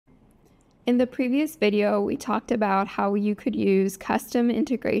In the previous video, we talked about how you could use custom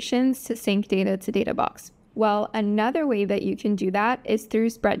integrations to sync data to Databox. Well, another way that you can do that is through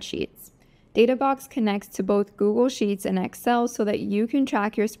Spreadsheets. Databox connects to both Google Sheets and Excel so that you can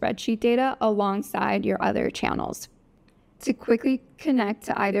track your spreadsheet data alongside your other channels. To quickly connect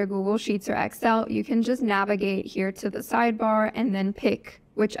to either Google Sheets or Excel, you can just navigate here to the sidebar and then pick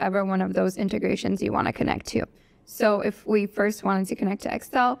whichever one of those integrations you want to connect to. So if we first wanted to connect to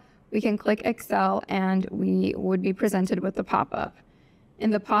Excel, we can click Excel and we would be presented with the pop-up.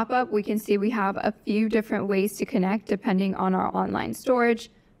 In the pop-up, we can see we have a few different ways to connect depending on our online storage.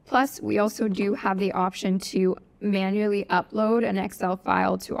 Plus, we also do have the option to manually upload an Excel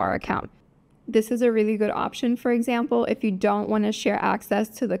file to our account. This is a really good option, for example, if you don't want to share access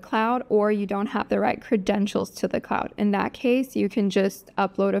to the cloud or you don't have the right credentials to the cloud. In that case, you can just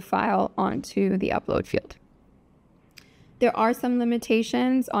upload a file onto the upload field. There are some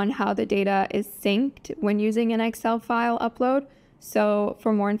limitations on how the data is synced when using an Excel file upload. So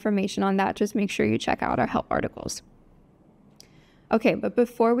for more information on that, just make sure you check out our help articles. Okay, but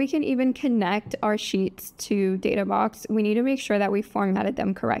before we can even connect our sheets to Databox, we need to make sure that we formatted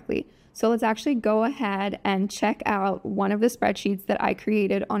them correctly. So let's actually go ahead and check out one of the spreadsheets that I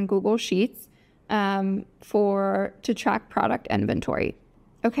created on Google Sheets to track product inventory.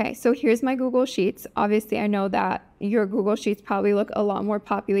 Okay, so here's my Google Sheets. Obviously, I know that your Google Sheets probably look a lot more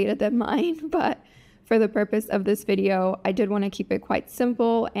populated than mine, but for the purpose of this video, I did want to keep it quite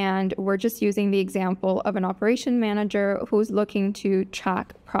simple, and we're just using the example of an operation manager who's looking to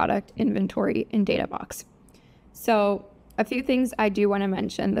track product inventory in Databox. So a few things I do want to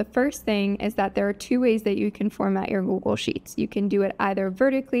mention. The first thing is that there are two ways that you can format your Google Sheets. You can do it either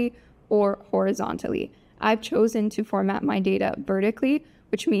vertically or horizontally. I've chosen to format my data vertically,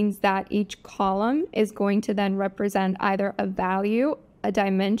 which means that each column is going to then represent either a value, a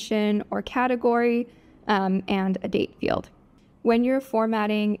dimension or category, and a date field. When you're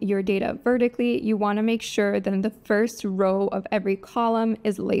formatting your data vertically, you want to make sure that the first row of every column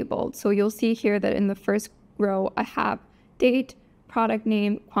is labeled. So you'll see here that in the first row, I have date, product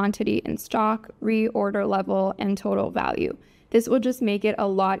name, quantity in stock, reorder level, and total value. This will just make it a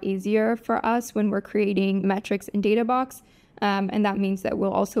lot easier for us when we're creating metrics in Databox. And that means that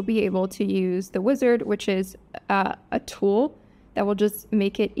we'll also be able to use the wizard, which is a tool that will just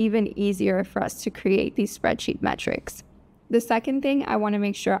make it even easier for us to create these spreadsheet metrics. The second thing I want to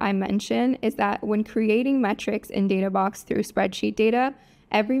make sure I mention is that when creating metrics in Databox through spreadsheet data,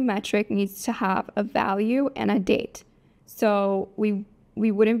 every metric needs to have a value and a date. So we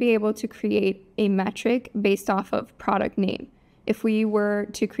wouldn't be able to create a metric based off of product name. If we were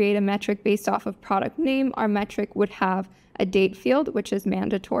to create a metric based off of product name, our metric would have a date field, which is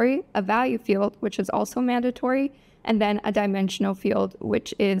mandatory, a value field, which is also mandatory, and then a dimensional field,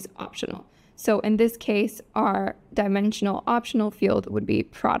 which is optional. So in this case, our dimensional optional field would be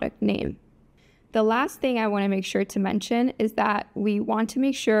product name. The last thing I want to make sure to mention is that we want to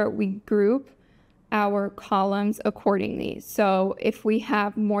make sure we group our columns accordingly. So if we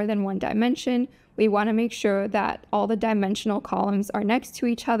have more than one dimension, we want to make sure that all the dimensional columns are next to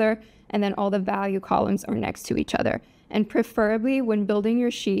each other, and then all the value columns are next to each other. And preferably when building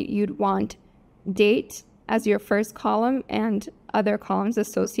your sheet, you'd want date as your first column and other columns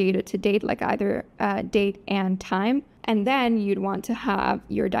associated to date, like either date and time. And then you'd want to have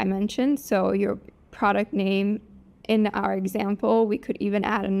your dimension, so your product name. In our example, we could even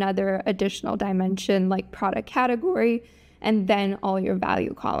add another additional dimension like product category, and then all your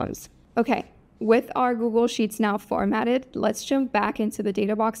value columns. Okay, with our Google Sheets now formatted, let's jump back into the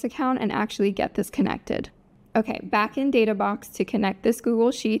Databox account and actually get this connected. Okay, back in Databox, to connect this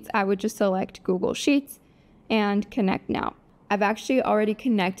Google Sheets, I would just select Google Sheets and connect now. I've actually already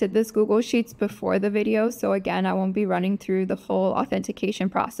connected this Google Sheets before the video, so again, I won't be running through the whole authentication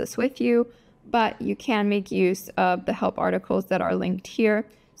process with you, but you can make use of the help articles that are linked here.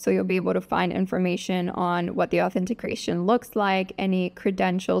 So you'll be able to find information on what the authentication looks like, any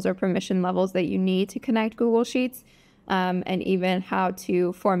credentials or permission levels that you need to connect Google Sheets, and even how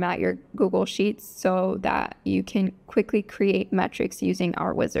to format your Google Sheets so that you can quickly create metrics using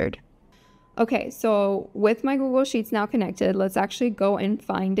our wizard. Okay, so with my Google Sheets now connected, let's actually go and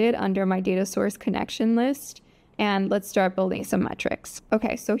find it under my data source connection list, and let's start building some metrics.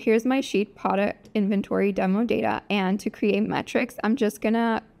 Okay, so here's my sheet, product inventory demo data, and to create metrics, I'm just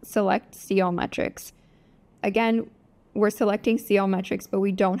gonna select see all metrics. Again, we're selecting see all metrics, but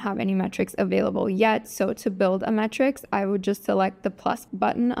we don't have any metrics available yet, so to build a metrics, I would just select the plus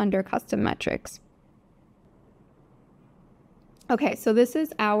button under custom metrics. Okay, so this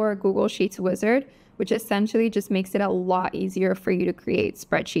is our Google Sheets wizard. which essentially just makes it a lot easier for you to create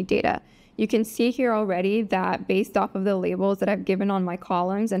spreadsheet data. You can see here already that based off of the labels that I've given on my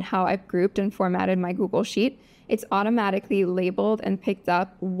columns and how I've grouped and formatted my Google Sheet, it's automatically labeled and picked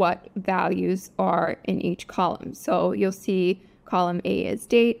up what values are in each column. So you'll see column A is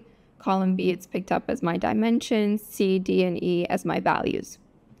date, column B it's picked up as my dimensions, C, D, and E as my values.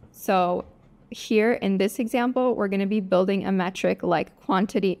 So here in this example, we're going to be building a metric like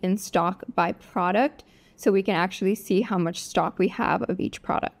quantity in stock by product, so we can actually see how much stock we have of each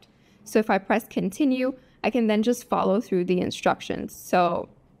product. So if I press continue, I can then just follow through the instructions. So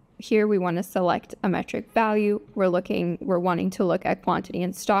here we want to select a metric value. We're wanting to look at quantity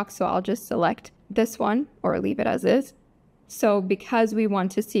in stock, so I'll just select this one or leave it as is. So because we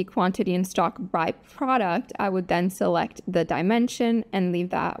want to see quantity in stock by product, I would then select the dimension and leave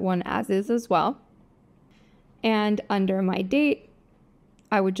that one as is as well. And under my date,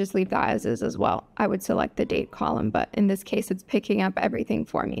 I would just leave that as is as well. I would select the date column, but in this case, it's picking up everything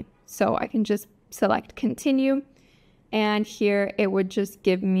for me. So I can just select continue. And here it would just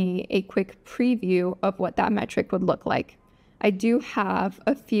give me a quick preview of what that metric would look like. I do have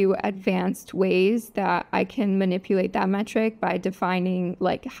a few advanced ways that I can manipulate that metric by defining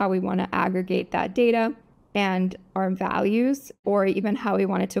like how we want to aggregate that data and our values, or even how we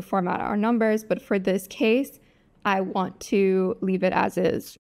want it to format our numbers. But for this case, I want to leave it as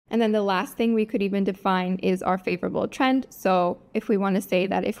is. And then the last thing we could even define is our favorable trend. So if we want to say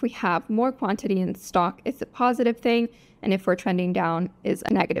that if we have more quantity in stock, it's a positive thing, and if we're trending down is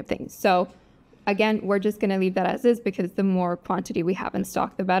a negative thing. So again, we're just going to leave that as is because the more quantity we have in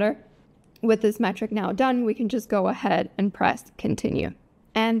stock, the better. With this metric now done, we can just go ahead and press continue.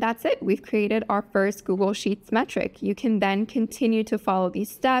 And that's it. We've created our first Google Sheets metric. You can then continue to follow these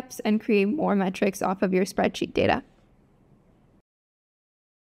steps and create more metrics off of your spreadsheet data.